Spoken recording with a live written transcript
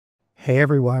Hey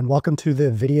everyone, welcome to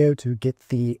the video to get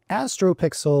the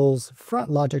AstroPixels front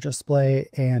logic display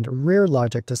and rear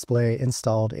logic display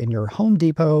installed in your Home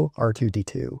Depot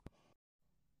R2-D2.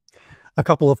 A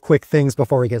couple of quick things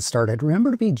before we get started.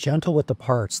 Remember to be gentle with the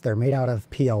parts. They're made out of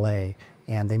PLA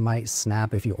and they might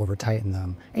snap if you over tighten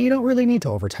them. And you don't really need to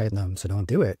over tighten them, so don't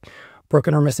do it.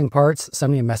 Broken or missing parts,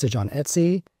 send me a message on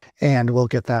Etsy and we'll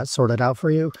get that sorted out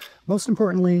for you. Most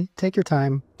importantly, take your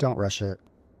time, don't rush it.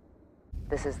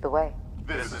 This is the way.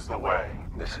 This is the way.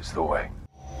 This is the way.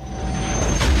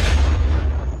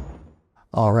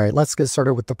 All right, let's get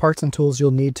started with the parts and tools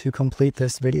you'll need to complete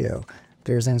this video.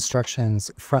 There's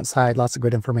instructions, front side, lots of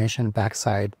good information, back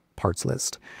side, parts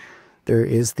list. There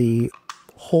is the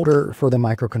holder for the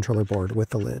microcontroller board with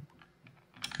the lid.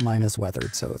 Mine is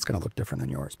weathered, so it's going to look different than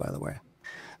yours, by the way.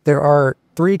 There are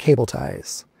 3 cable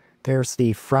ties. There's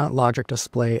the front logic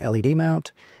display LED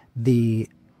mount, the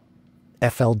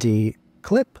FLD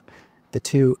clip, the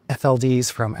 2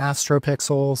 FLDs from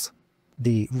AstroPixels,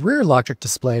 the rear logic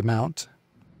display mount,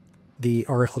 the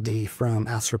RLD from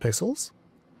AstroPixels,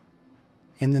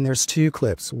 and then there's 2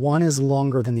 clips. One is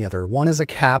longer than the other. One is a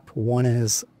cap, one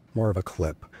is more of a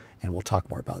clip, and we'll talk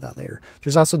more about that later.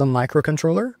 There's also the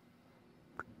microcontroller.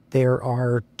 There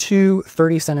are 2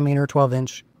 30cm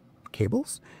 12-inch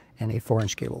cables and a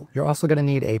 4-inch cable. You're also going to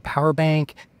need a power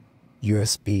bank,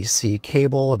 USB-C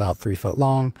cable about 3 foot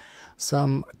long.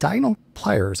 Some diagonal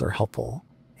pliers are helpful.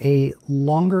 A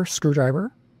longer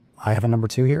screwdriver. I have a number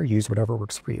 2 here. Use whatever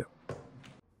works for you.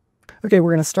 Okay,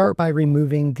 we're going to start by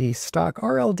removing the stock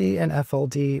RLD and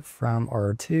FLD from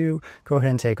R2. Go ahead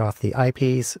and take off the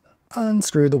eyepiece,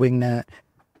 unscrew the wing nut,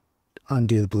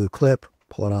 undo the blue clip,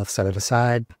 pull it off, set it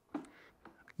aside.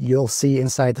 You'll see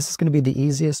inside, this is going to be the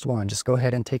easiest one. Just go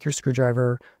ahead and take your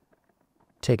screwdriver,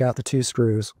 take out the 2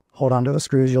 screws, hold on to the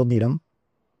screws, you'll need them.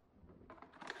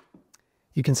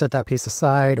 You can set that piece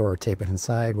aside or tape it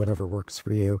inside, whatever works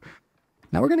for you.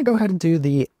 Now we're going to go ahead and do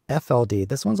the FLD.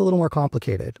 This one's a little more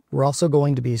complicated. We're also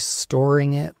going to be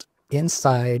storing it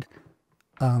inside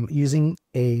using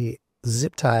a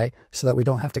zip tie so that we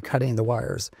don't have to cut any of the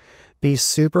wires. Be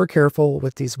super careful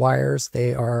with these wires.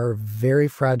 They are very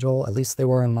fragile, at least they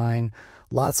were in mine.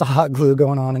 Lots of hot glue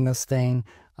going on in this thing.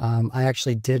 I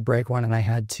actually did break one and I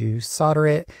had to solder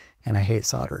it, and I hate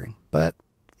soldering, but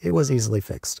it was easily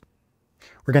fixed.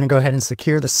 We're going to go ahead and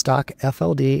secure the stock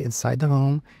FLD inside the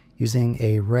home using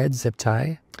a red zip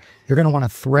tie. You're going to want to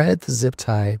thread the zip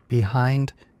tie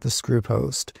behind the screw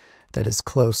post that is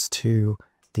close to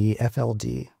the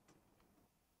FLD.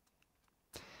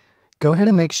 Go ahead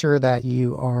and make sure that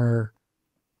you are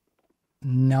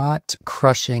not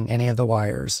crushing any of the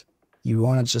wires. You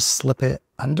want to just slip it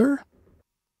under,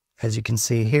 as you can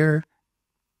see here.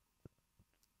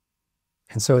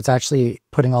 And so it's actually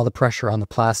putting all the pressure on the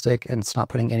plastic and it's not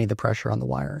putting any of the pressure on the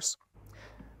wires.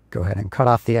 Go ahead and cut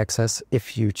off the excess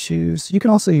if you choose. You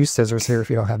can also use scissors here if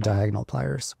you don't have diagonal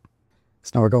pliers.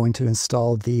 So now we're going to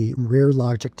install the rear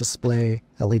logic display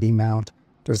LED mount.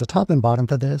 There's a top and bottom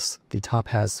to this. The top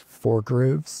has 4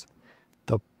 grooves.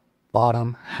 The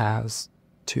bottom has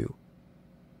 2.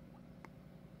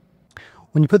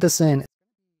 When you put this in,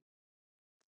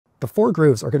 the 4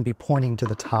 grooves are going to be pointing to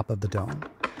the top of the dome.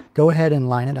 Go ahead and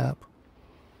line it up.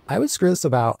 I would screw this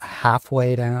about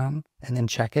halfway down and then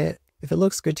check it. If it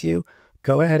looks good to you,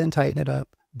 go ahead and tighten it up.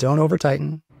 Don't over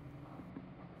tighten.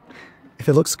 If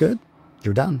it looks good,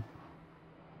 you're done.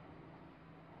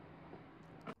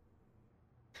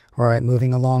 All right,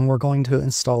 moving along, we're going to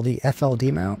install the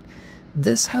FLD mount.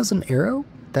 This has an arrow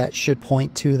that should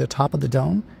point to the top of the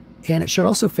dome, and it should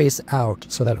also face out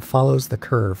so that it follows the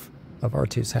curve of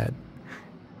R2's head.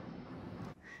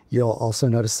 You'll also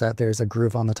notice that there's a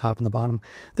groove on the top and the bottom.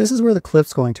 This is where the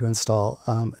clip's going to install.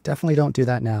 Definitely don't do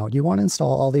that now. You want to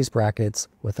install all these brackets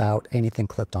without anything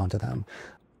clipped onto them.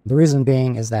 The reason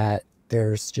being is that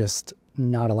there's just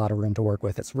not a lot of room to work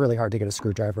with. It's really hard to get a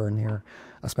screwdriver in here,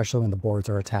 especially when the boards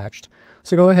are attached.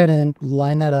 So go ahead and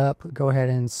line that up. Go ahead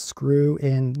and screw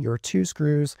in your 2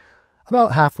 screws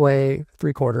about halfway,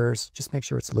 3/4. Just make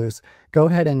sure it's loose. Go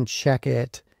ahead and check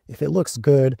it. If it looks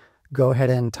good, go ahead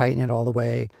and tighten it all the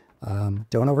way.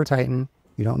 Don't over tighten.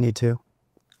 You don't need to.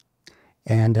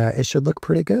 And it should look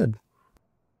pretty good.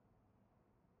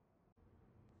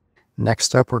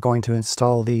 Next up, we're going to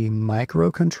install the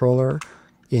microcontroller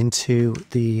into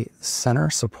the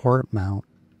center support mount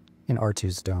in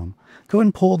R2's dome. Go ahead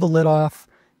and pull the lid off.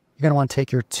 You're going to want to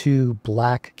take your 2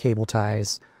 black cable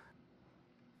ties,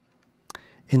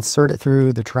 insert it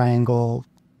through the triangle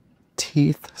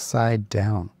teeth side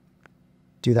down.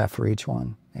 Do that for each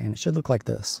one, and it should look like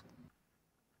this.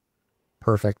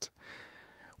 Perfect.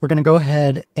 We're going to go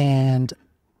ahead and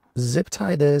zip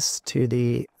tie this to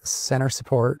the center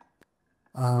support.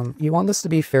 You want this to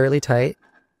be fairly tight.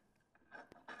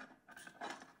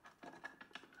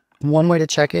 One way to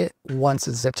check it, once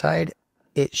it's zip tied,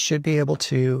 it should be able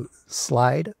to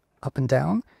slide up and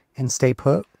down and stay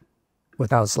put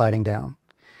without sliding down.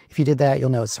 If you did that,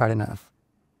 you'll know it's tight enough.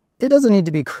 It doesn't need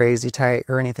to be crazy tight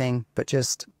or anything, but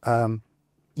just,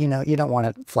 you know, you don't want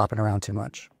it flopping around too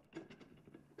much.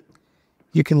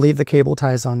 You can leave the cable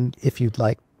ties on if you'd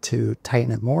like to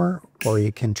tighten it more, or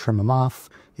you can trim them off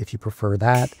if you prefer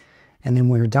that. And then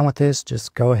when you're done with this,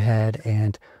 just go ahead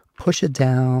and push it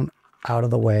down out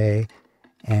of the way,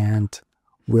 and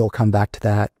we'll come back to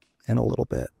that in a little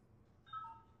bit.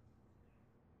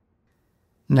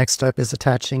 Next up is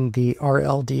attaching the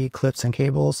RLD clips and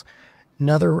cables.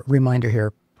 Another reminder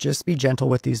here, just be gentle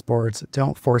with these boards.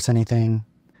 Don't force anything.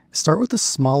 Start with the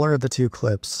smaller of the two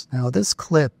clips. Now this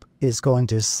clip is going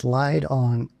to slide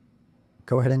on.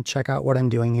 Go ahead and check out what I'm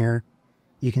doing here.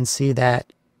 You can see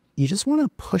that you just want to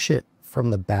push it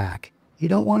from the back. You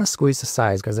don't want to squeeze the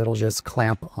sides because it'll just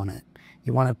clamp on it.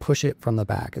 You want to push it from the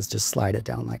back. It's just slide it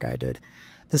down like I did.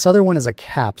 This other one is a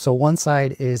cap. So one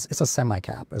side is, it's a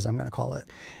semi-cap, as I'm going to call it.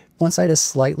 One side is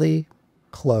slightly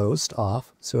closed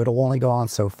off, so it'll only go on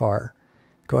so far.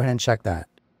 Go ahead and check that.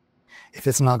 If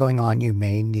it's not going on, you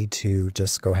may need to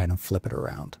just go ahead and flip it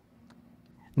around.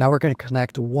 Now we're going to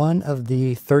connect one of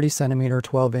the 30 centimeter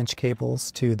 12-inch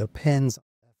cables to the pins.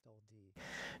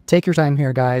 Take your time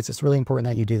here, guys. It's really important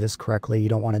that you do this correctly. You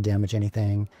don't want to damage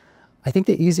anything. I think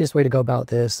the easiest way to go about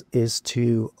this is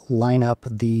to line up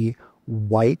the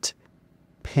white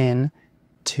pin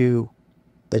to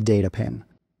the data pin.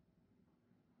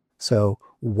 So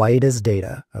white is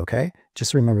data, okay?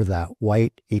 Just remember that.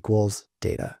 White equals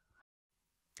data.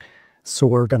 So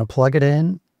we're going to plug it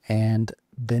in, and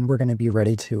then we're going to be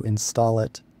ready to install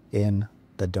it in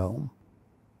the dome.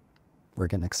 We're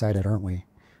getting excited, aren't we?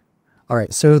 All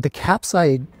right, so the cap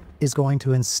side is going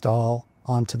to install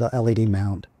onto the LED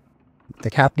mount. The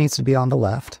cap needs to be on the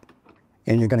left,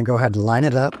 and you're going to go ahead and line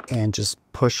it up and just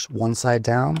push one side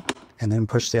down and then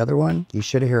push the other one. You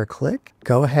should hear a click.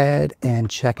 Go ahead and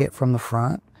check it from the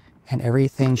front, and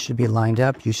everything should be lined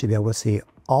up. You should be able to see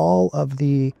all of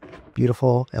the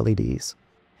beautiful LEDs.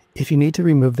 If you need to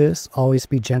remove this, always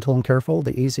be gentle and careful.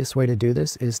 The easiest way to do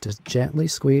this is to gently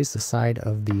squeeze the side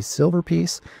of the silver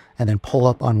piece and then pull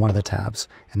up on one of the tabs,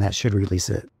 and that should release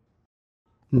it.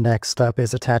 Next up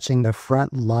is attaching the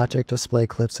front logic display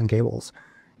clips and cables.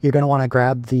 You're going to want to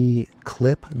grab the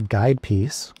clip guide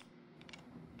piece,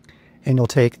 and you'll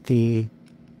take the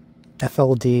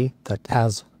FLD that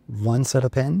has one set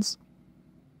of pins,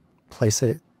 place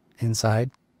it inside.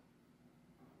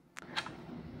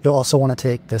 You'll also want to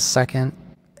take the second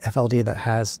FLD that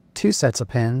has two sets of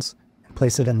pins and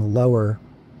place it in the lower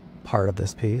part of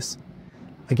this piece.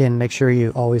 Again, make sure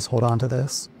you always hold on to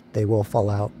this. They will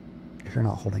fall out if you're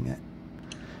not holding it.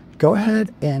 Go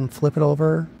ahead and flip it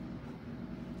over.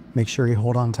 Make sure you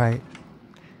hold on tight.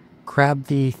 Grab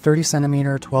the 30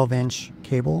 centimeter 12-inch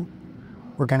cable.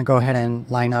 We're going to go ahead and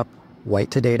line up white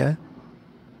to data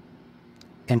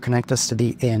and connect this to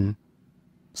the in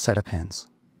set of pins.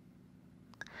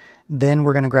 Then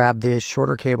we're going to grab the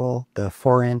shorter cable, the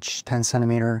 4-inch 10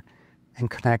 centimeter, and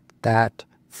connect that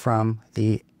from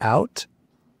the out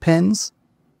pins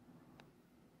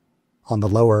on the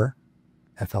lower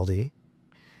FLD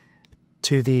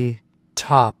to the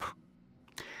top.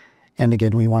 And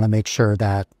again, we want to make sure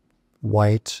that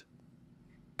white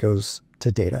goes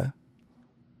to data.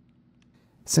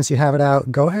 Since you have it out,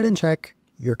 go ahead and check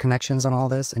your connections on all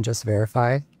this and just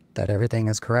verify that everything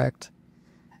is correct.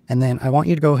 And then I want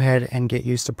you to go ahead and get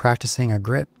used to practicing a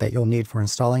grip that you'll need for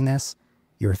installing this.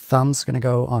 Your thumb's going to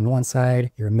go on one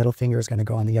side, your middle finger is going to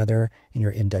go on the other, and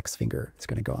your index finger is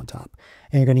going to go on top.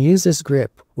 And you're going to use this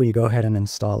grip when you go ahead and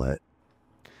install it.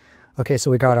 Okay, so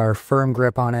we got our firm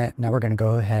grip on it. Now we're going to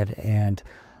go ahead and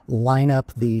line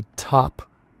up the top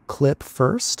clip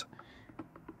first.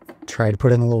 Try to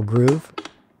put in a little groove.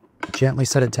 Gently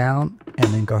set it down, and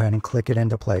then go ahead and click it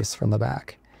into place from the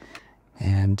back.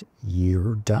 And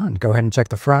you're done. Go ahead and check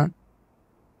the front.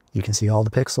 You can see all the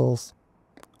pixels.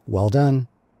 Well done.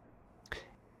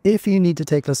 If you need to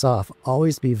take this off,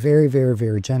 always be very, very,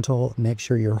 very gentle. Make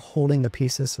sure you're holding the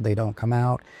pieces so they don't come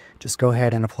out. Just go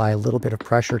ahead and apply a little bit of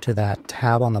pressure to that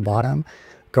tab on the bottom.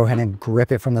 Go ahead and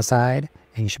grip it from the side,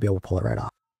 and you should be able to pull it right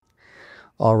off.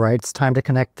 All right, it's time to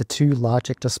connect the two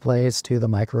logic displays to the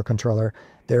microcontroller.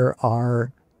 There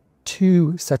are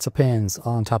two sets of pins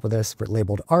on top of this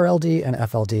labeled RLD and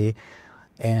FLD.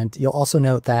 And you'll also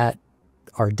note that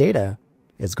our data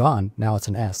is gone. Now it's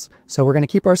an S. So we're going to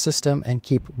keep our system and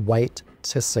keep white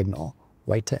to signal.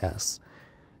 white to S.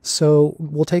 So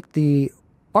we'll take the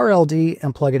RLD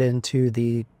and plug it into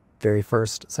the very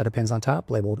first set of pins on top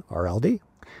labeled RLD.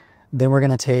 Then we're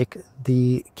going to take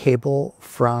the cable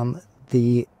from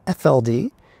the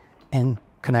FLD and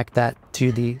connect that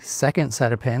to the second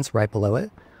set of pins right below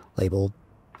it labeled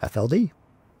FLD.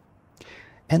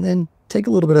 And then take a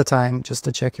little bit of time just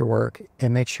to check your work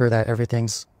and make sure that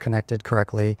everything's connected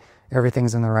correctly,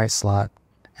 everything's in the right slot,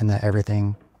 and that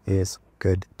everything is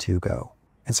good to go.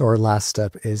 And so our last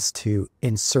step is to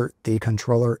insert the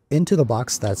controller into the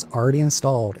box that's already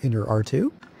installed in your R2.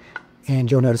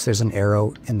 And you'll notice there's an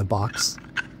arrow in the box,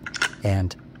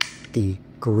 and the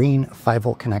green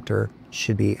 5-volt connector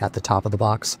should be at the top of the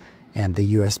box, and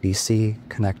the USB-C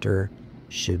connector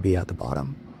should be at the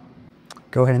bottom.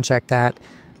 Go ahead and check that.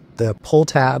 The pull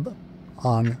tab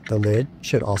on the lid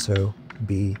should also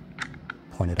be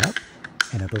pointed up,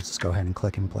 and it'll just go ahead and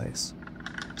click in place.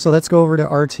 So let's go over to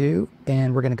R2,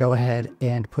 and we're going to go ahead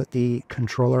and put the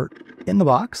controller in the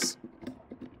box.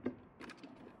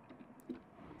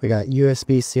 We got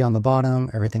USB-C on the bottom.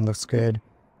 Everything looks good.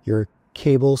 Your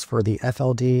cables for the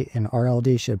FLD and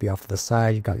RLD should be off to the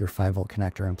side. You've got your 5-volt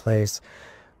connector in place.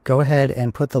 Go ahead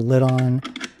and put the lid on.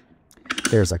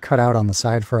 There's a cutout on the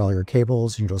side for all your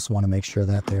cables. You just want to make sure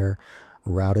that they're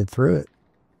routed through it.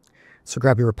 So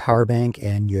grab your power bank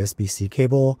and USB-C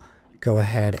cable. Go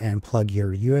ahead and plug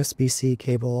your USB-C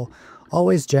cable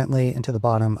always gently into the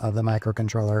bottom of the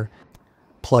microcontroller.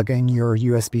 Plug in your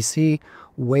USB-C,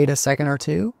 wait a second or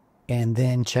two, and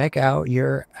then check out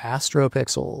your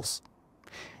AstroPixels.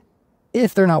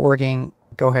 If they're not working,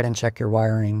 go ahead and check your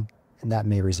wiring, and that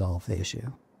may resolve the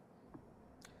issue.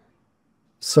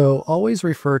 So always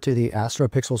refer to the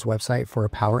AstroPixels website for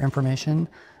power information.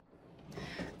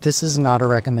 This is not a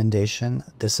recommendation.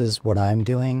 This is what I'm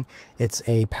doing. It's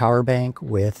a power bank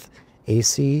with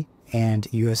AC and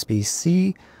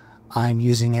USB-C. I'm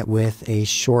using it with a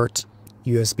short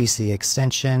USB-C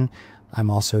extension. I'm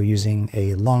also using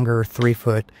a longer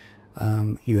 3-foot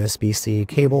USB-C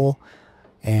cable.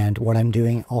 And what I'm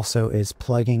doing also is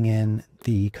plugging in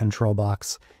the control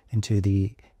box into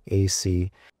the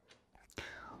AC.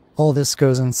 All this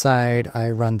goes inside. I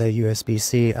run the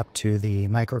USB-C up to the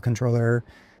microcontroller,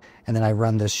 and then I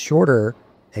run this shorter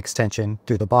extension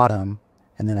through the bottom,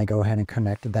 and then I go ahead and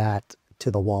connect that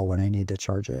to the wall when I need to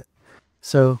charge it.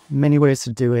 So many ways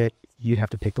to do it. You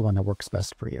have to pick the one that works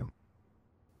best for you.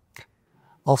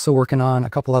 Also working on a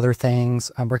couple other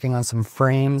things. I'm working on some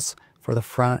frames for the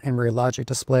front and rear logic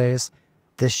displays.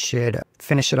 This should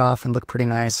finish it off and look pretty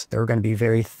nice. They're going to be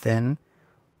very thin.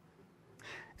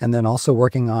 And then also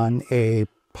working on a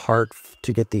part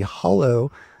to get the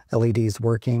hollow LEDs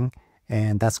working,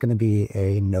 and that's going to be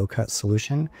a no-cut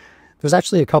solution. There's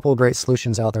actually a couple of great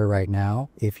solutions out there right now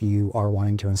if you are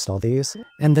wanting to install these.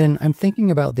 And then I'm thinking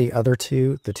about the other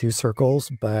two, the 2 circles,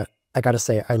 but I gotta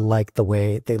say I like the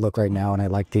way they look right now, and I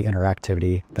like the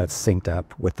interactivity that's synced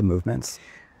up with the movements.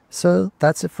 So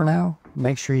that's it for now.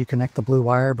 Make sure you connect the blue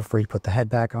wire before you put the head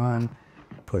back on,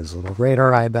 put his little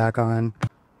radar eye back on,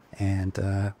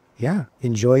 and yeah,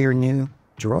 enjoy your new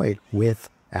droid with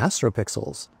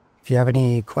AstroPixels. If you have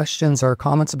any questions or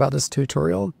comments about this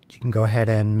tutorial, you can go ahead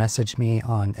and message me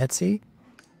on Etsy.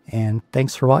 And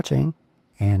thanks for watching,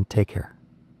 and take care.